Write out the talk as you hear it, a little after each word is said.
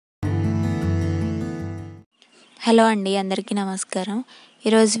Hello అండి, అందరికీ నమస్కారం.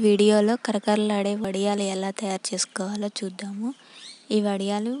 ఈరోజు వీడియోలో కరకరలాడే వడియాలు ఎలా తయారు చేసుకోవాలో చూద్దాము. ఈ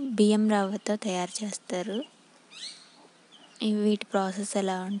వడియాలు బియ్యం రవ్వతో తయారు చేస్తారు. వీటి ప్రాసెస్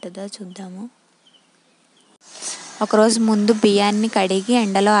ఎలా ఉంటుందో చూద్దాము. ఒకరోజు ముందు బియ్యాన్ని కడిగి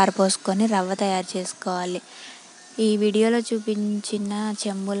ఎండలో ఆరపోసుకొని రవ్వ తయారు చేసుకోవాలి. ఈ వీడియోలో చూపించిన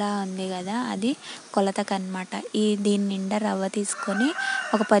చెంబులా ఉంది కదా, అది కొలతకు అన్నమాట. దీని నిండా రవ్వ తీసుకొని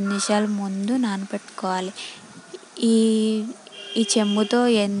ఒక 10 నిమిషాల ముందు నానబెట్టుకోవాలి. ఈ చెంబుతో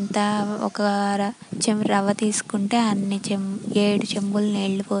ఎంత ఒక రవ్వ తీసుకుంటే అన్ని 7 చెంబులు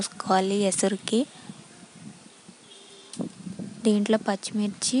నీళ్లు పోసుకోవాలి ఎసురుకి. దీంట్లో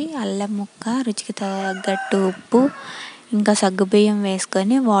పచ్చిమిర్చి, అల్లం ముక్క, రుచికి తగ్గట్టు ఉప్పు, ఇంకా సగ్గుబియ్యం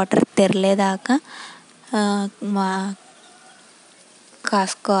వేసుకొని వాటర్ తెరలేదాకా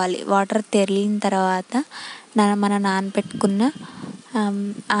కాసుకోవాలి. వాటర్ తెరిలిన తర్వాత మనం నానబెట్టుకున్న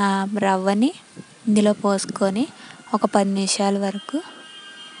ఆ రవ్వని ఇందులో పోసుకొని ఒక 10 నిమిషాల వరకు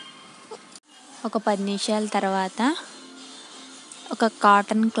 10 నిమిషాల తర్వాత ఒక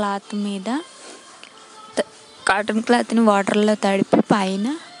కాటన్ క్లాత్ని వాటర్లో తడిపి పైన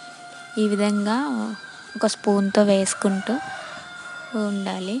ఈ విధంగా ఒక స్పూన్తో వేసుకుంటూ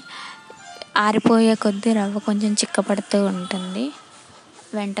ఉండాలి. ఆరిపోయే కొద్దీ రవ్వ కొంచెం చిక్కపడుతూ ఉంటుంది.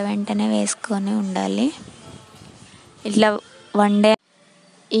 వెంటనే వేసుకొని ఉండాలి. ఇట్లా వండే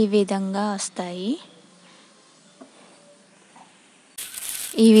ఈ విధంగా వస్తాయి.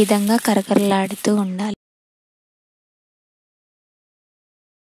 ఈ విధంగా కరకరలాడుతూ ఉండాలి.